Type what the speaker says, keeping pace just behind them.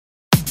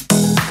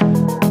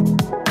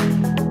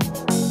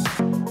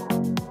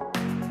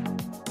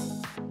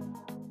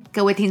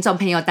各位听众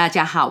朋友大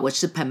家好，我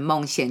是彭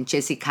梦贤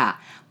Jessica，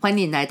 欢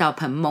迎来到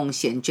彭梦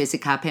贤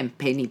Jessica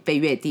陪你飞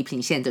越地平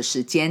线的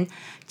时间。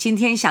今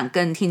天想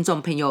跟听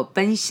众朋友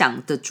分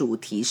享的主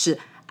题是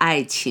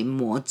爱情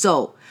魔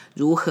咒，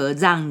如何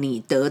让你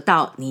得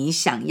到你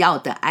想要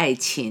的爱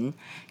情。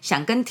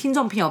想跟听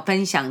众朋友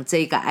分享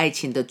这个爱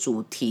情的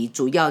主题，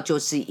主要就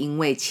是因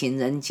为情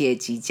人节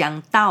即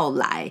将到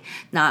来，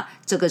那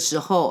这个时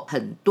候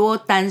很多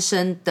单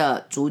身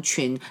的族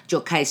群就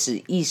开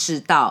始意识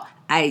到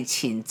爱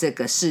情这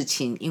个事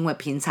情，因为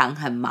平常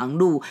很忙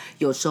碌，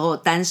有时候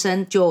单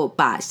身就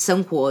把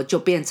生活就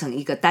变成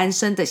一个单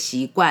身的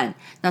习惯。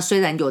那虽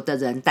然有的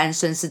人单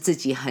身是自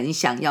己很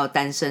想要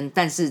单身，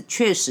但是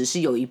确实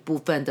是有一部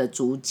分的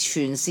族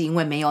群是因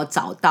为没有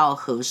找到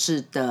合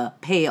适的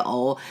配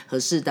偶、合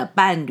适的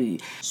伴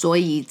侣。所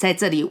以在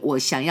这里我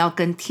想要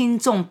跟听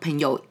众朋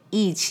友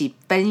一起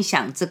分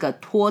享这个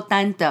脱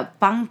单的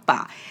方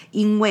法，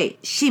因为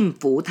幸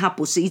福它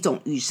不是一种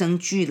与生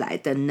俱来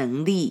的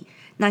能力。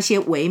那些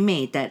唯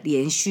美的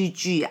连续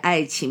剧、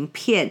爱情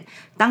片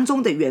当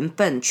中的缘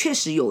分，确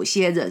实有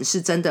些人是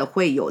真的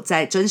会有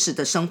在真实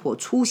的生活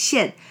出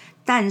现，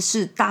但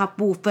是大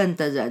部分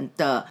的人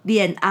的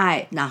恋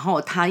爱，然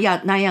后他要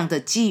那样的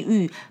际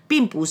遇，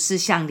并不是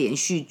像连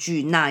续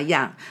剧那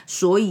样。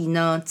所以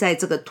呢，在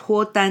这个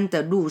脱单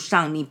的路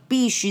上，你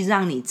必须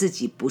让你自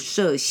己不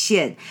设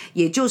限。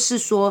也就是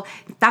说，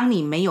当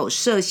你没有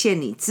设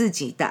限你自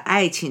己的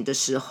爱情的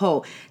时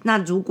候，那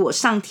如果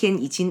上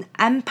天已经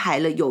安排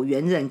了有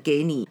缘人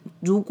给你，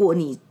如果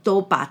你都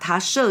把它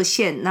设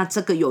限，那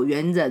这个有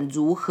缘人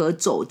如何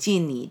走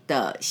进你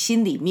的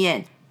心里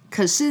面？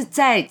可是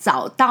在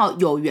找到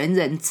有缘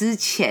人之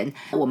前，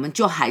我们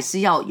就还是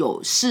要有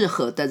适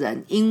合的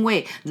人，因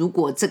为如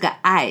果这个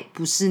爱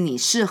不是你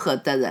适合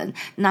的人，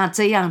那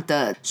这样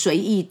的随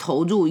意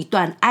投入一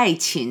段爱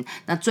情，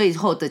那最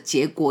后的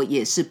结果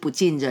也是不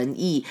尽人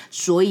意。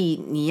所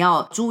以你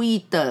要注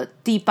意的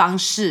地方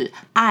是，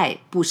爱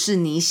不是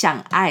你想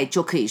爱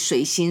就可以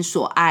随心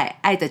所爱，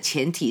爱的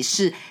前提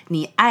是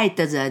你爱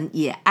的人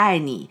也爱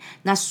你。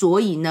那所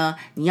以呢，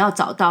你要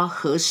找到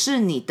合适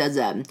你的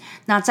人。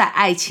那在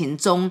爱情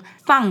中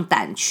放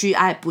胆去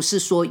爱，不是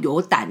说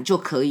有胆就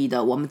可以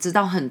的。我们知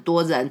道很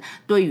多人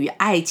对于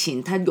爱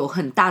情他有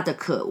很大的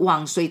渴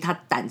望，所以他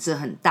胆子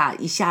很大，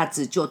一下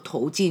子就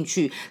投进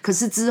去，可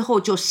是之后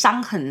就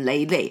伤痕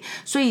累累。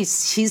所以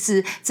其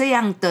实这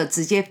样的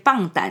直接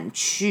放胆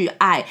去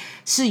爱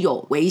是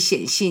有危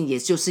险性，也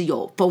就是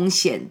有风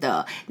险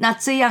的。那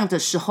这样的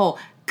时候，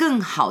更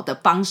好的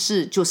方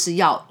式就是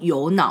要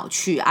有脑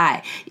去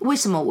爱。为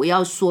什么我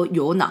要说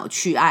有脑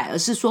去爱？而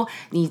是说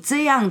你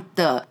这样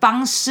的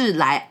方式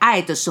来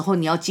爱的时候，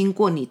你要经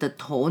过你的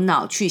头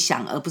脑去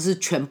想，而不是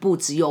全部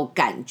只有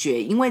感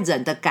觉。因为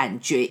人的感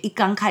觉一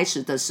刚开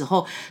始的时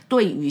候，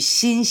对于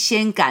新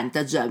鲜感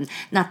的人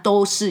那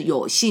都是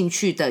有兴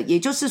趣的。也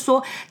就是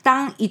说，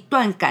当一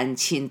段感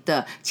情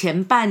的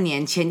前半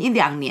年、前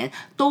1-2年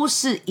都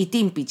是一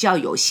定比较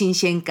有新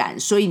鲜感，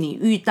所以你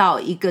遇到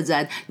一个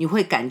人，你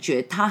会感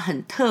觉他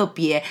很特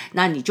别，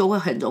那你就会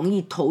很容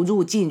易投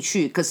入进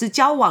去。可是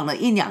交往了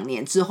1-2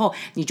年之后，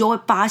你就会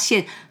发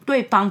现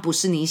对方不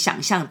是你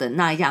想象的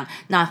那样。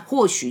那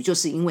或许就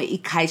是因为一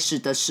开始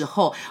的时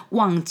候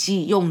忘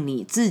记用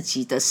你自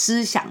己的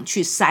思想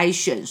去筛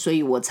选，所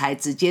以我才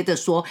直接的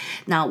说，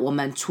那我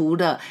们除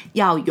了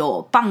要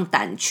有放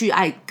胆去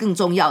爱，更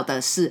重要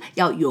的是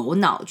要有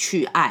脑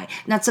去爱。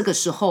那这个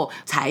时候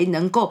才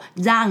能够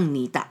让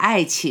你的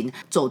爱情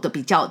走得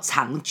比较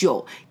长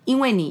久。因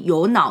为你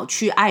有脑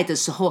去爱的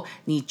时候，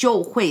你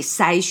就会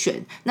筛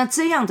选。那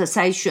这样的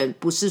筛选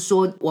不是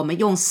说我们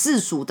用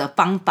世俗的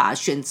方法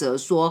选择，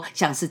说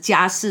像是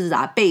家世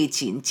啊、背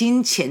景、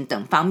金钱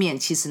等方面，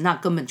其实那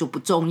根本就不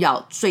重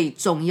要。最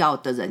重要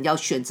的人要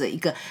选择一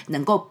个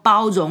能够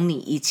包容你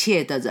一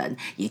切的人，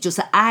也就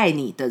是爱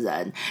你的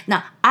人。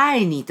那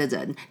爱你的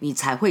人，你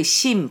才会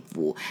幸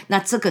福。那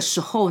这个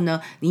时候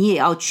呢，你也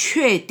要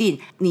确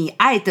定你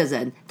爱的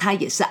人他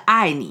也是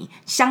爱你，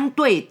相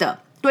对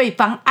的对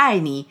方爱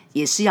你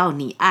也是要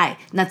你爱，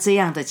那这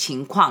样的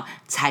情况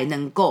才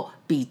能够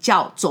比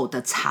较走得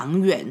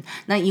长远。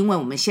那因为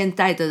我们现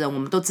在的人，我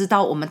们都知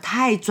道我们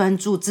太专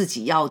注自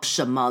己要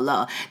什么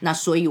了，那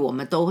所以我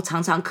们都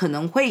常常可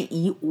能会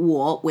以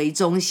我为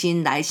中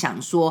心来想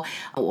说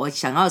我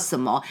想要什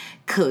么。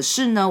可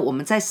是呢，我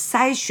们在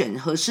筛选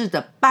合适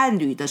的伴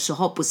侣的时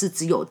候，不是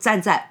只有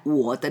站在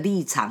我的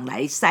立场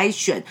来筛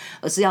选，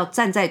而是要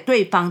站在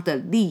对方的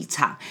立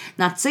场。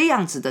那这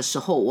样子的时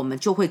候，我们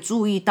就会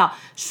注意到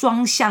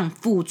双向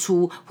付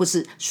出，或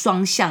是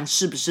双向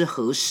是不是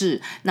合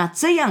适。那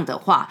这样的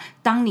话，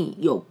当你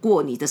有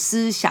过你的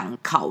思想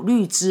考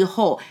虑之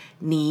后，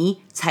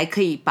你才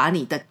可以把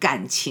你的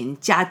感情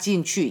加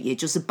进去，也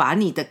就是把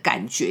你的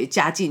感觉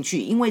加进去。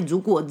因为如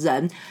果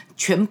人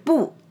全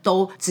部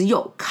都只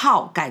有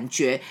靠感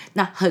觉，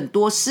那很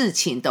多事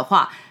情的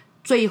话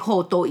最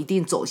后都一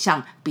定走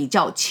向比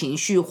较情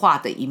绪化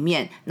的一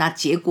面，那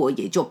结果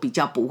也就比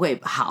较不会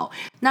好。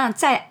那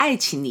在爱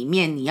情里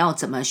面，你要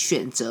怎么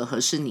选择合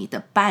适你的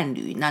伴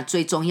侣？那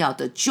最重要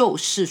的就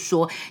是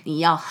说，你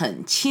要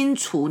很清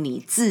楚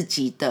你自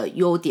己的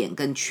优点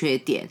跟缺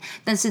点。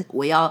但是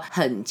我要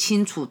很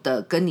清楚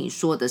的跟你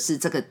说的是，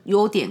这个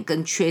优点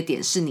跟缺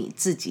点是你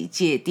自己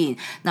界定。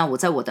那我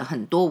在我的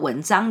很多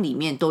文章里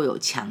面都有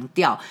强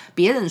调，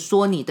别人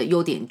说你的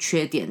优点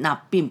缺点，那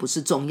并不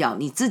是重要，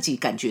你自己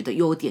感觉的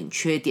优点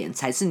缺点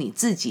才是你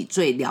自己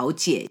最了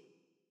解。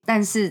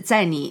但是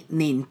在你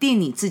拟定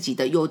你自己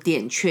的优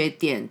点缺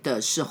点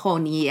的时候，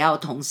你也要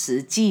同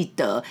时记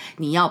得，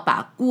你要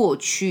把过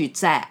去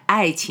在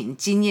爱情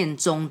经验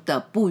中的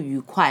不愉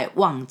快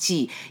忘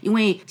记。因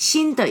为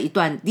新的一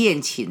段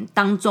恋情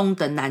当中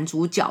的男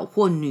主角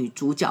或女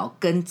主角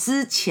跟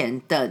之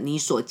前的你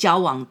所交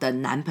往的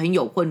男朋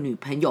友或女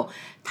朋友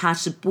它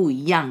是不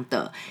一样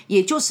的。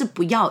也就是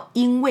不要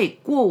因为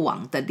过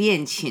往的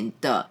恋情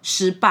的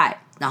失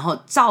败，然后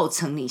造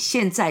成你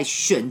现在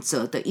选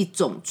择的一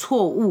种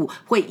错误，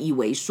会以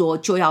为说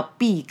就要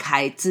避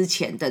开之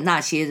前的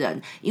那些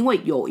人。因为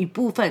有一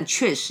部分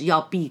确实要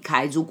避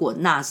开，如果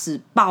那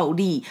是暴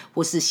力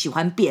或是喜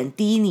欢贬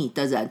低你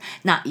的人，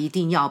那一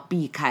定要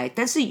避开。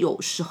但是有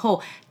时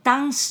候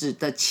当时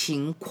的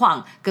情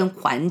况跟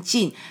环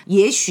境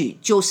也许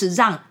就是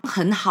让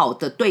很好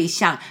的对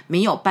象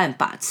没有办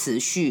法持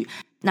续。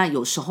那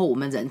有时候我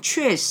们人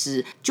确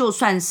实就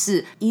算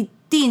是一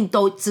定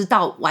都知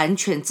道完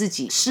全自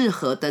己适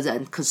合的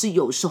人，可是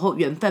有时候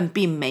缘分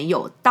并没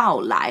有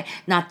到来。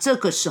那这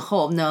个时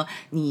候呢，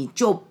你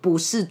就不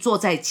是坐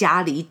在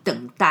家里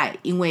等待，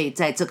因为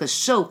在这个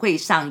社会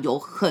上有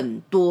很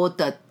多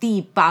的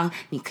地方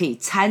你可以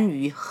参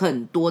与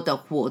很多的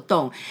活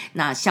动。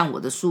那像我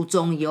的书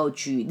中也有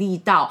举例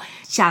到，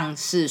像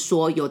是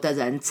说有的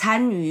人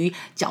参与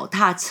脚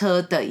踏车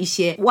的一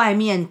些外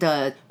面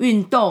的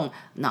运动，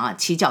那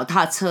骑脚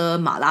踏车、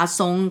马拉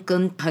松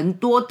跟很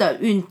多的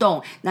运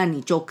动，那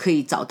你就可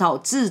以找到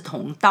志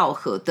同道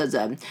合的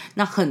人。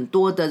那很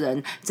多的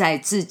人在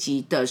自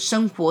己的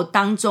生活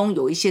当中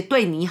有一些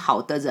对你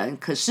好的人，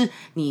可是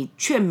你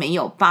却没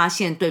有发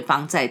现对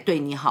方在对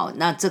你好。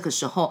那这个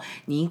时候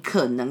你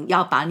可能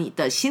要把你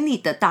的心里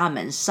的大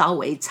门稍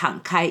微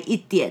敞开一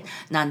点，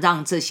那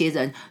让这些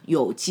人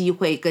有机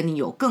会跟你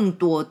有更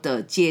多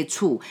的接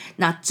触。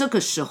那这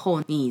个时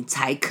候你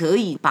才可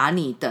以把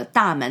你的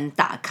大门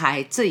打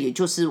开。这也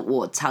就是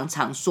我常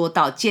常说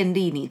到建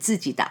立你自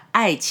己的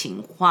爱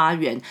情花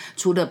园。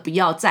除了不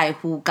要在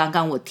乎刚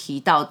刚我提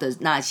到的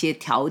那些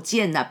条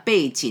件啊、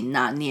背景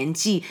啊、年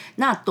纪，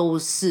那都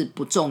是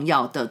不重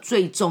要的。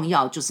最重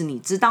要就是你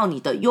知道你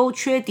的优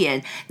缺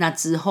点，那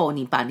之后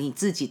你把你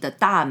自己的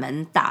大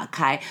门打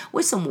开。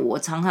为什么我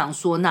常常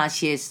说那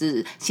些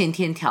是先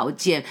天条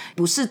件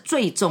不是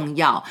最重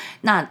要？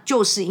那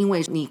就是因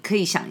为你可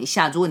以想一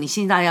下，如果你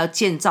现在要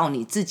建造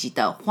你自己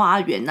的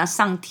花园，那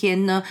上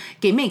天呢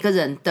给每个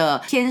人的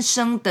天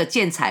生的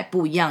建材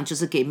不一样，就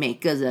是给每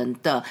个人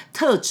的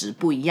特质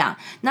不一样。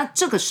那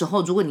这个时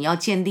候如果你要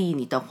建立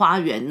你的花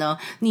园呢，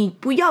你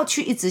不要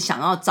去一直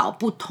想要找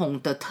不同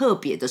的特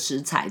别的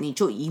食材，你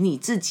就以你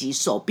自己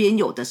手边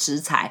有的食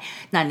材。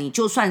那你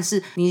就算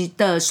是你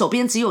的手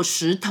边只有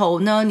石头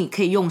呢，你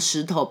可以用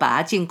石头把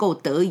它建构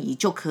得宜，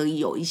就可以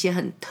有一些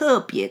很特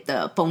别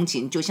的风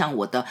景。就像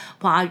我的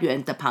花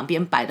园的旁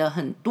边摆了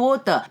很多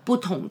的不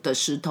同的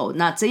石头，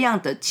那这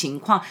样的情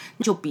况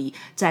就比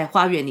在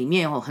花园里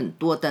面有很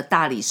多的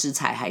大理石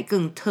材还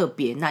更特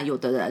别。那有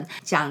的人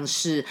像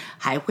是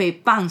还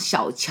会放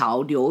小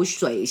桥流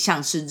水，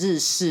像是日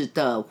式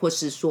的，或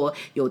是说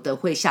有的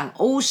会像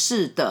欧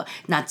式的，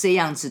那这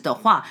样子的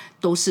话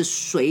都是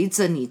随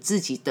着你自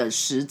己的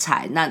食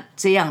材。那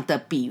这样的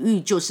比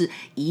喻就是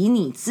以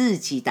你自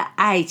己的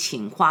爱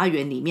情花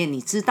园里面，你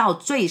知道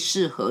最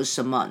适合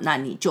什么，那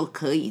你就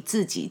可以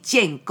自己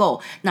建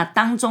构。那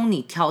当中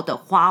你挑的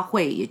花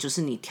卉，也就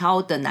是你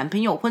挑的男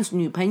朋友或是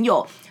女朋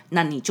友，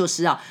那你就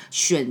是要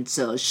选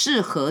择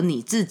适合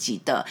你自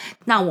己的。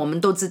那我们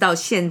都知道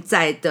现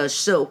在的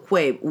社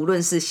会，无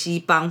论是西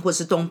方或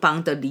是东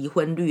方的离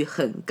婚率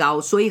很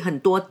高，所以很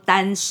多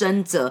单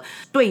身者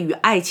对于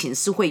爱情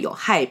是会有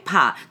害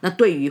怕，那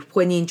对于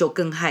婚姻就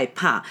更害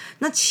怕。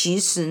那其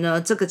实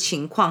呢，这个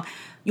情况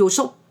有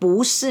时候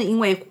不是因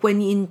为婚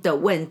姻的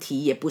问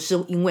题，也不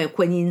是因为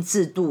婚姻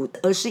制度，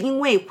而是因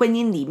为婚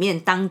姻里面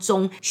当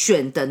中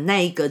选的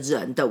那一个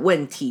人的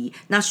问题。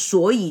那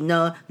所以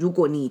呢，如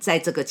果你在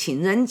这个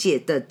情人节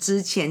的之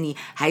前，你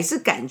还是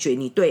感觉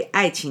你对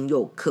爱情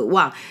有渴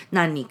望，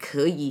那你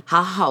可以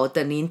好好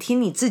的聆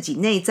听你自己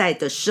内在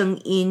的声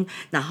音，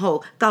然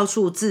后告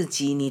诉自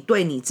己你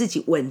对你自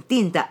己稳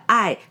定的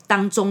爱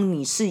当中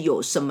你是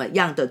有什么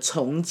样的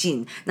憧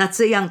憬。那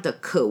这样的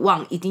渴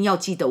望一定要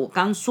记得我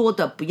刚说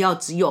的，不要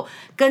只有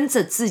跟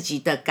着自己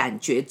的感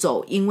觉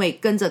走，因为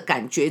跟着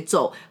感觉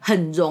走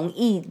很容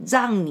易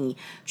让你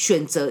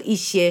选择一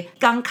些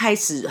刚开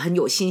始很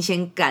有新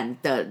鲜感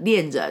的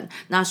恋人。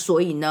那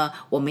所以呢，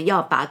我们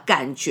要把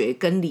感觉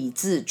跟理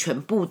智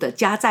全部的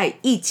加在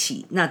一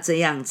起，那这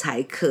样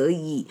才可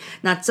以。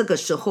那这个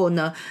时候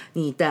呢，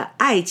你的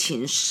爱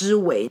情思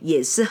维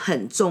也是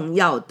很重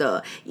要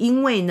的，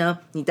因为呢，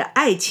你的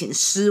爱情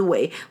思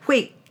维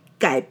会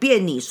改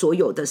变你所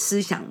有的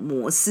思想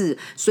模式。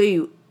所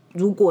以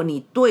如果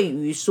你对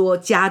于说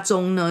家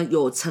中呢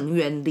有成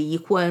员离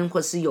婚，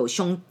或是有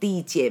兄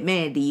弟姐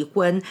妹离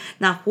婚，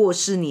那或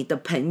是你的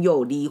朋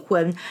友离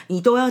婚，你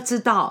都要知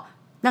道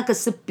那个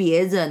是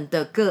别人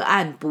的个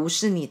案，不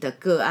是你的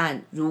个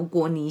案。如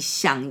果你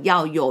想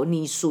要有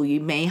你属于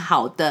美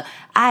好的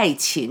爱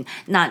情，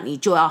那你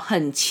就要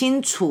很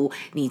清楚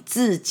你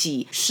自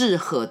己适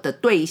合的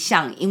对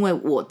象。因为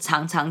我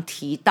常常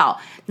提到，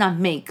那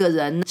每个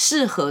人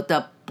适合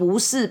的不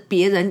是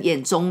别人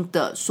眼中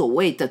的所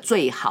谓的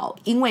最好，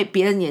因为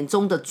别人眼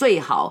中的最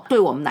好对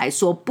我们来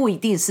说不一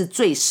定是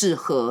最适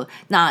合。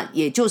那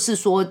也就是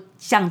说，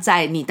像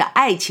在你的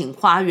爱情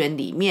花园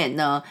里面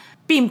呢，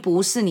并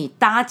不是你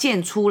搭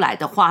建出来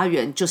的花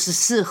园就是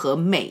适合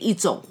每一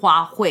种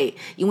花卉，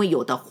因为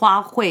有的花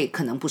卉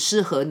可能不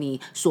适合你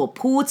所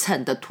铺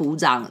陈的土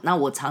壤。那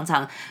我常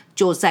常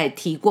就在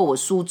提过我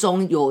书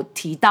中有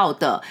提到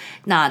的，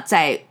那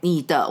在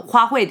你的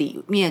花卉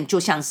里面就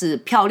像是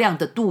漂亮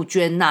的杜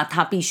鹃，那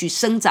它必须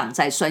生长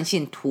在酸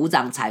性土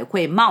壤才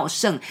会茂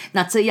盛。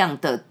那这样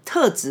的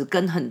特质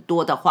跟很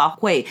多的花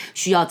卉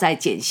需要在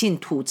碱性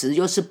土质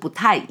又是不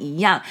太一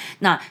样。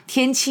那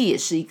天气也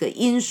是一个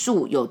因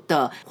素，有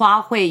的花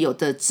卉有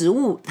的植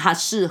物它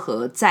适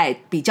合在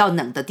比较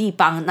冷的地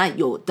方，那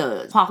有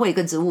的花卉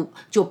跟植物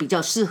就比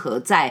较适合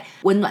在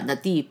温暖的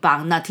地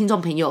方。那听众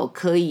朋友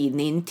可以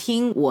聆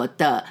听我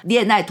的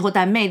恋爱脱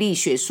单魅力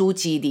学书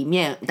籍里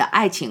面的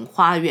爱情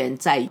花园，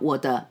在我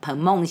的彭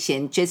梦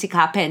贤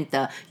Jessica Pen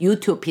的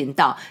YouTube 频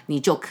道，你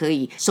就可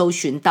以搜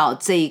寻到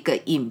这个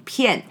影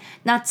片。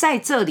那在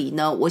这里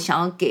呢，我想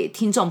要给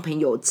听众朋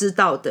友知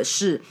道的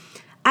是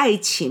爱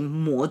情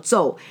魔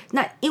咒。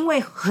那因为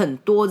很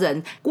多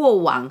人过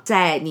往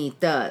在你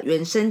的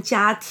原生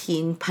家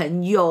庭、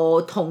朋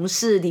友、同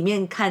事里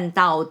面看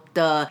到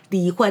的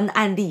离婚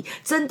案例，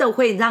真的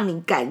会让你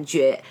感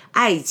觉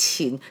爱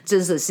情真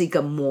的是一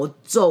个魔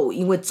咒，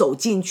因为走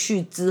进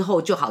去之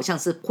后就好像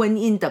是婚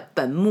姻的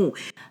坟墓。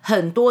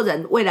很多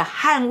人为了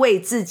捍卫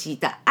自己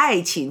的爱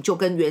情，就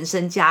跟原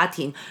生家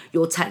庭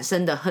有产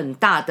生的很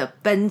大的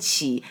分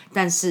歧。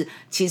但是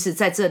其实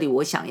在这里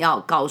我想要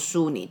告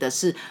诉你的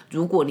是，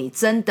如果你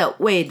真的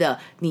为了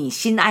你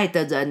心爱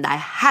的人来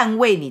捍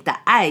卫你的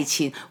爱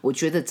情，我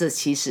觉得这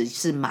其实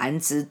是蛮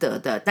值得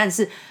的。但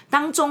是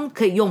当中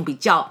可以用比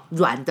较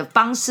软的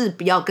方式，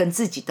不要跟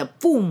自己的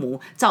父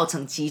母造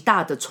成极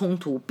大的冲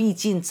突。毕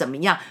竟怎么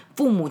样，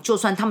父母就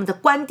算他们的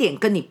观点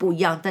跟你不一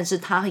样，但是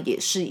他也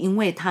是因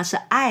为他是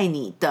爱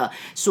你的。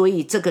所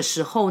以这个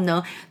时候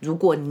呢，如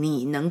果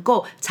你能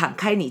够敞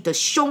开你的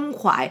胸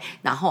怀，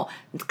然后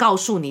告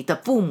诉你的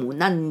父母，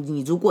那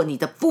如果你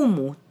的父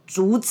母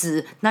阻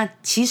止，那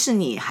其实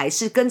你还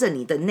是跟着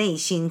你的内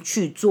心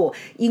去做。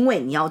因为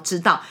你要知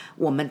道，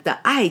我们的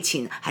爱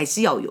情还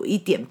是要有一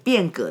点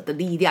变革的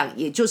力量，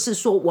也就是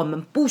说我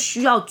们不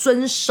需要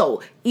遵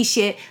守一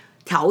些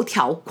条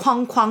条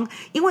框框，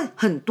因为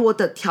很多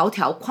的条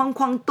条框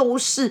框都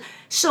是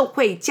社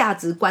会价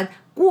值观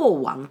过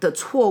往的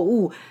错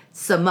误。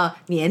什么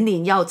年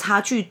龄要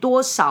差距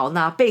多少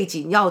呢？背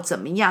景要怎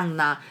么样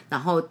呢？然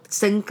后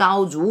身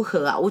高如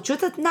何啊？我觉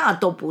得那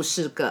都不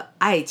是个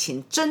爱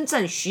情真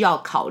正需要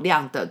考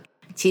量的。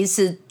其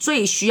实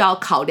最需要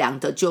考量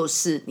的就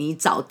是你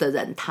找的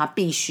人他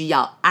必须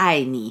要爱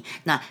你，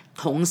那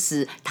同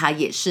时他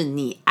也是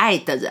你爱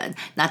的人。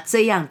那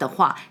这样的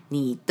话，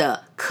你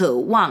的渴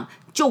望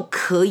就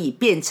可以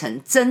变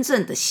成真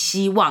正的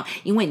希望，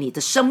因为你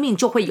的生命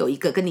就会有一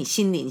个跟你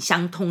心灵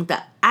相通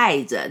的爱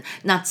人，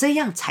那这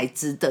样才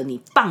值得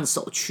你放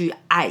手去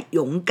爱，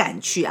勇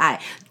敢去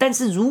爱。但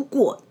是如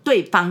果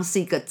对方是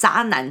一个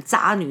渣男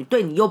渣女，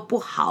对你又不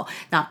好，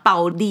那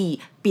暴力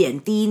贬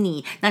低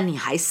你，那你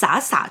还傻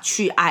傻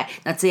去爱，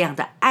那这样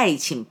的爱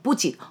情不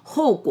仅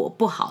后果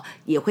不好，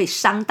也会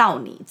伤到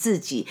你自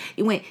己。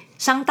因为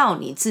伤到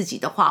你自己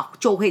的话，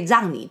就会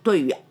让你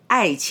对于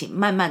爱情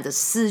慢慢的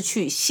失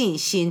去信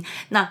心。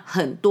那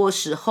很多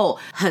时候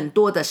很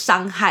多的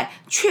伤害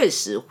确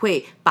实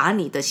会把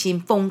你的心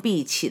封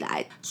闭起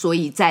来。所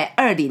以在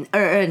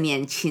2022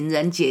年情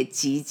人节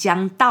即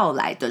将到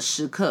来的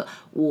时刻，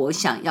我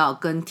想要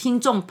跟听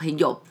众朋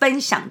友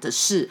分享的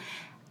是，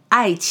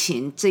爱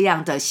情这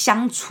样的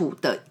相处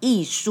的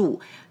艺术，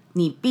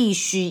你必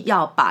须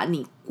要把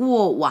你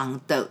过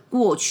往的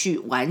过去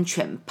完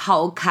全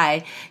抛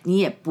开，你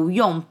也不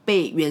用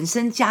被原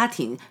生家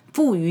庭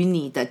赋予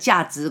你的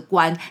价值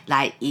观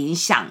来影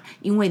响。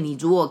因为你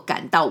如果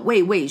感到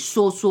畏畏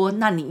缩缩，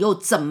那你又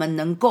怎么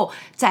能够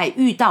在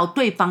遇到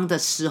对方的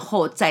时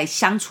候，在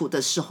相处的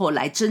时候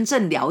来真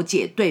正了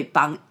解对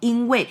方？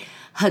因为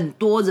很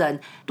多人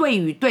对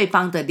于对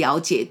方的了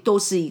解都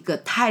是一个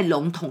太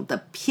笼统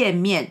的片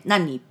面，那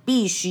你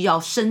必须要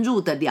深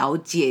入的了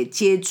解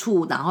接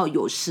触，然后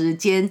有时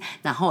间，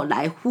然后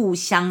来互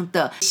相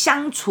的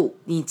相处，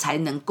你才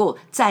能够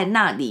在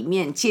那里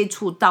面接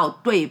触到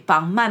对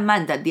方，慢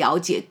慢的了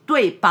解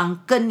对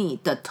方跟你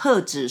的特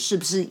质是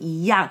不是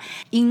一样。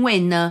因为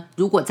呢，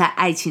如果在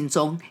爱情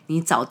中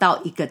你找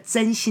到一个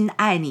真心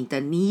爱你的，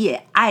你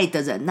也爱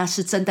的人，那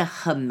是真的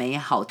很美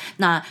好。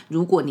那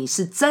如果你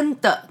是真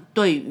的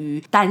对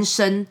于单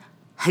身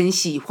很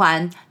喜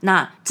欢，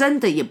那真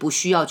的也不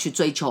需要去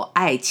追求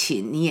爱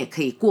情，你也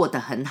可以过得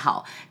很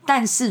好。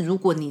但是如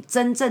果你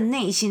真正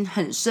内心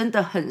很深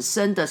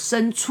的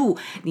深处，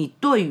你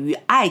对于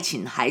爱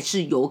情还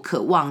是有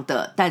渴望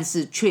的，但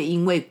是却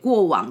因为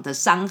过往的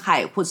伤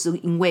害，或是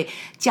因为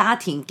家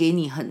庭给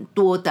你很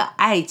多的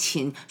爱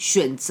情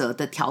选择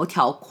的条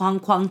条框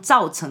框，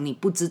造成你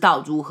不知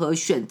道如何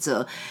选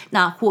择，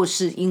那或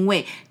是因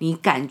为你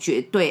感觉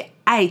对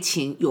爱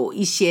情有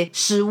一些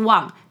失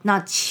望，那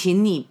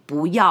请你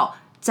不要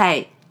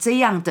在这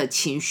样的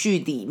情绪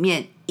里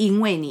面，因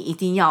为你一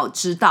定要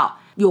知道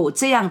有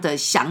这样的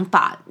想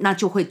法，那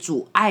就会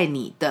阻碍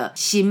你的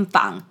心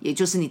房，也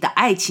就是你的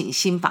爱情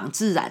心房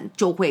自然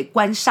就会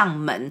关上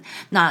门。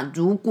那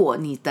如果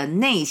你的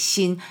内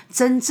心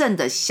真正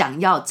的想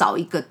要找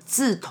一个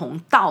志同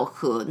道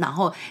合，然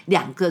后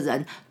两个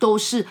人都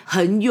是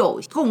很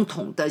有共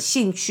同的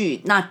兴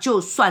趣，那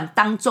就算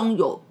当中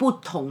有不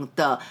同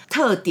的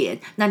特点，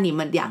那你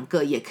们两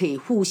个也可以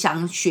互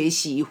相学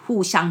习，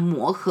互相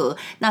磨合，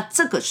那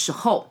这个时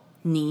候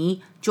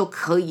你就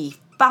可以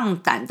放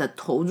胆的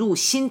投入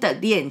新的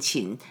恋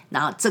情，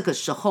然后这个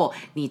时候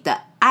你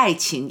的爱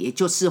情也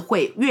就是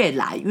会越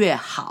来越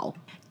好。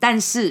但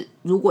是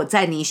如果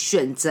在你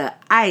选择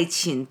爱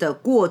情的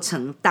过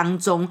程当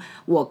中，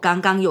我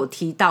刚刚有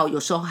提到，有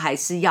时候还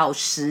是要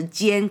时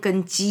间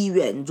跟机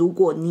缘。如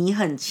果你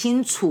很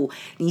清楚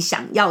你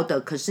想要的，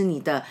可是你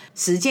的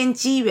时间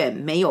机缘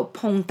没有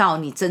碰到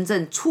你真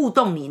正触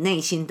动你内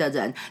心的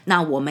人，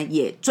那我们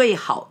也最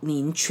好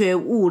宁缺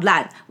毋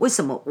滥。为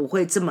什么我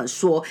会这么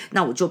说？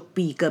那我就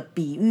比个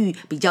比喻，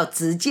比较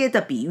直接的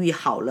比喻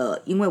好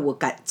了。因为我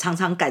常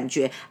常感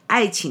觉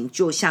爱情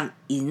就像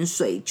饮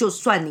水，就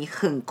算你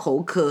很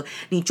口渴，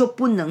你就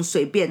不能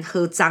随便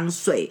喝脏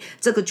水。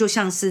这个就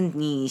像是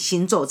你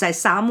行走在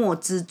沙漠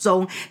之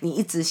中，你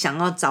一直想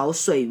要找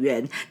水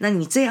源，那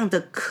你这样的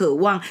渴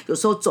望，有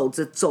时候走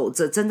着走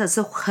着真的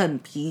是很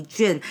疲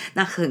倦，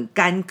那很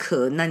干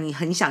渴，那你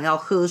很想要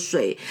喝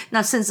水，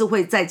那甚至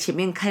会在前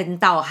面看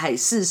到海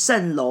市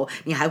蜃楼，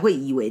你还会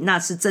以为那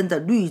是真的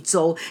绿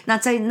洲。那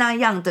在那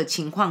样的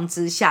情况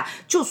之下，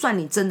就算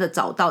你真的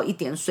找到一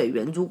点水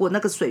源，如果那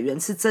个水源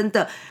是真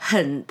的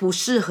很不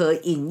适合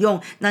饮用，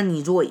那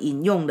你如果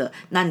饮用了，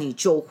那你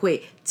就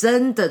会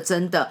真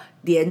的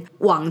连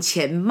往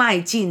前迈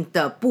进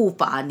的步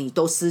伐你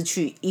都失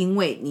去，因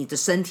为你的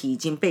身体已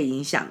经被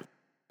影响。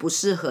不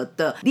适合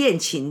的恋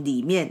情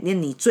里面，那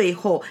你最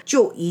后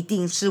就一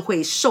定是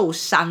会受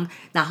伤，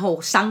然后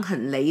伤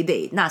痕累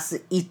累，那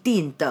是一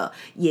定的。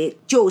也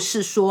就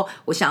是说，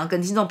我想要跟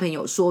听众朋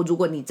友说，如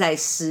果你在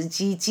时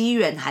机机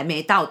缘还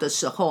没到的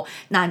时候，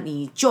那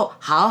你就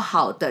好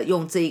好的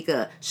用这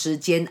个时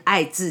间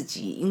爱自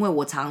己。因为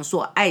我常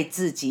说爱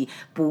自己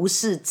不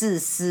是自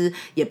私，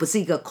也不是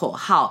一个口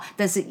号，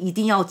但是一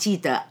定要记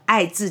得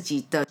爱自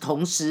己的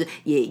同时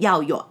也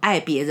要有爱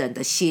别人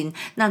的心。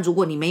那如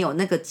果你没有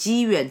那个机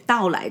缘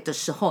到来的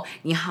时候，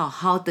你好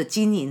好的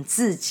经营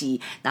自己，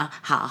然后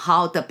好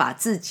好的把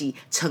自己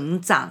成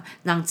长，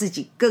让自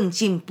己更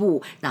进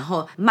步，然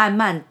后慢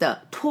慢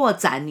的拓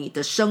展你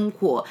的生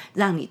活，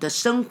让你的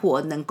生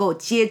活能够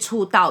接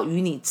触到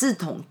与你志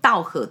同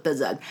道合的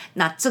人。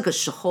那这个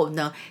时候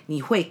呢，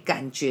你会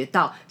感觉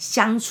到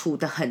相处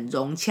的很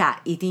融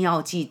洽。一定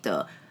要记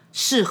得，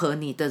适合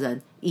你的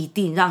人一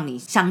定让你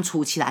相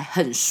处起来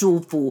很舒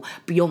服，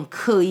不用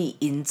刻意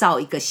营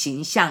造一个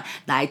形象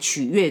来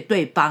取悦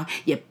对方，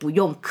也不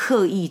用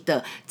刻意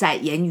的在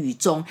言语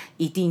中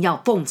一定要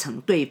奉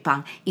承对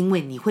方，因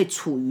为你会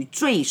处于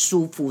最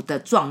舒服的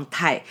状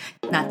态。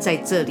那在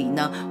这里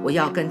呢，我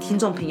要跟听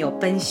众朋友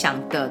分享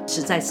的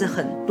实在是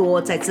很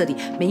多，在这里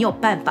没有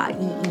办法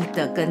一一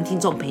的跟听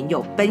众朋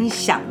友分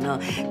享呢。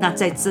那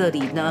在这里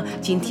呢，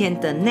今天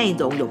的内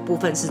容有部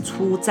分是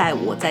出在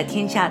我在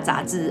天下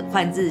杂志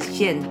换日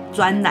线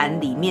专栏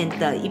里面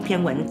的一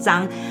篇文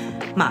章，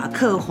马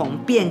克宏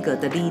变革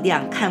的力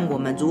量，看我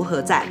们如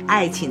何在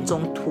爱情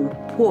中突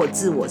破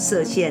自我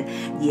设限，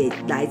也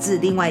来自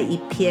另外一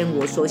篇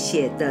我所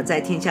写的在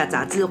天下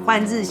杂志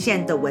换日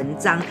线的文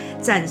章，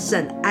战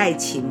胜爱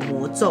情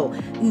魔咒，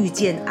遇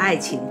见爱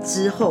情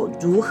之后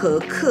如何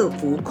克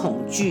服恐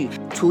惧。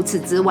除此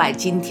之外，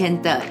今天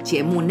的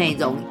节目内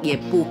容也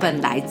部分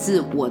来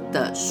自我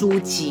的书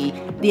籍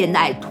《恋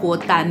爱脱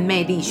单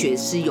魅力学》，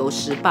是由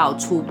时报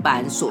出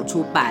版所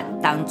出版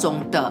当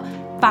中的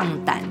放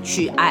胆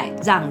去爱，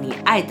让你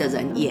爱的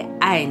人也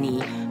爱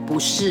你，不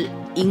是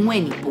因为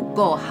你不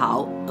够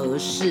好，而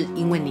是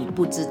因为你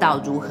不知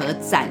道如何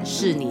展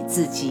示你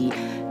自己。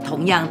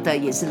同样的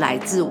也是来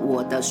自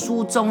我的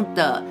书中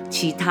的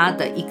其他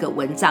的一个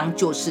文章，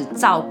就是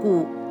照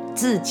顾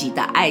自己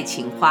的爱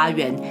情花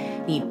园。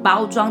你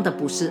包装的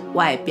不是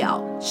外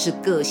表，是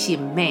个性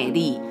魅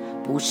力，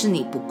不是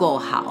你不够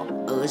好，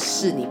而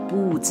是你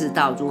不知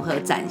道如何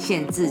展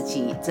现自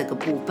己这个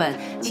部分。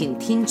请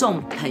听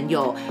众朋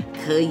友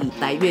可以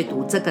来阅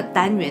读这个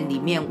单元里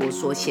面我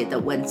所写的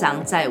文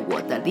章，在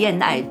我的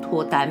恋爱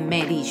脱单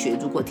魅力学，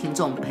如果听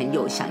众朋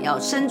友想要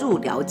深入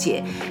了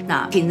解。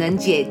那情人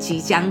节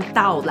即将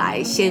到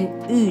来，先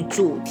预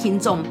祝听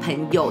众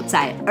朋友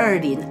在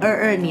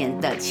2022年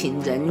的情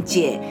人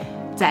节，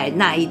在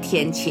那一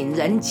天情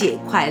人节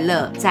快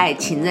乐。在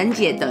情人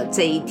节的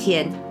这一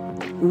天，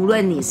无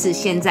论你是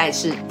现在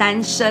是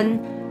单身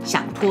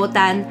想脱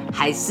单，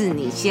还是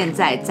你现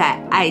在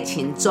在爱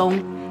情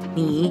中，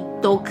你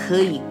都可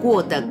以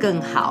过得更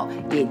好。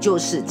也就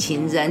是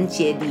情人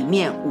节里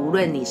面，无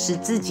论你是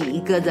自己一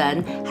个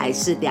人还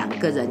是2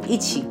个人一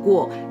起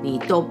过，你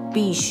都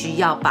必须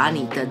要把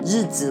你的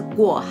日子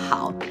过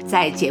好。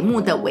在节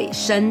目的尾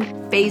声，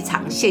非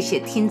常谢谢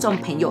听众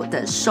朋友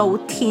的收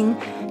听，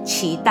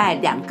期待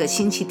2个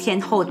星期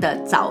天后的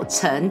早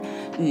晨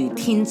与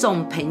听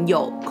众朋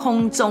友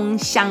空中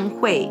相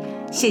会。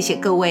谢谢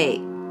各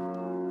位。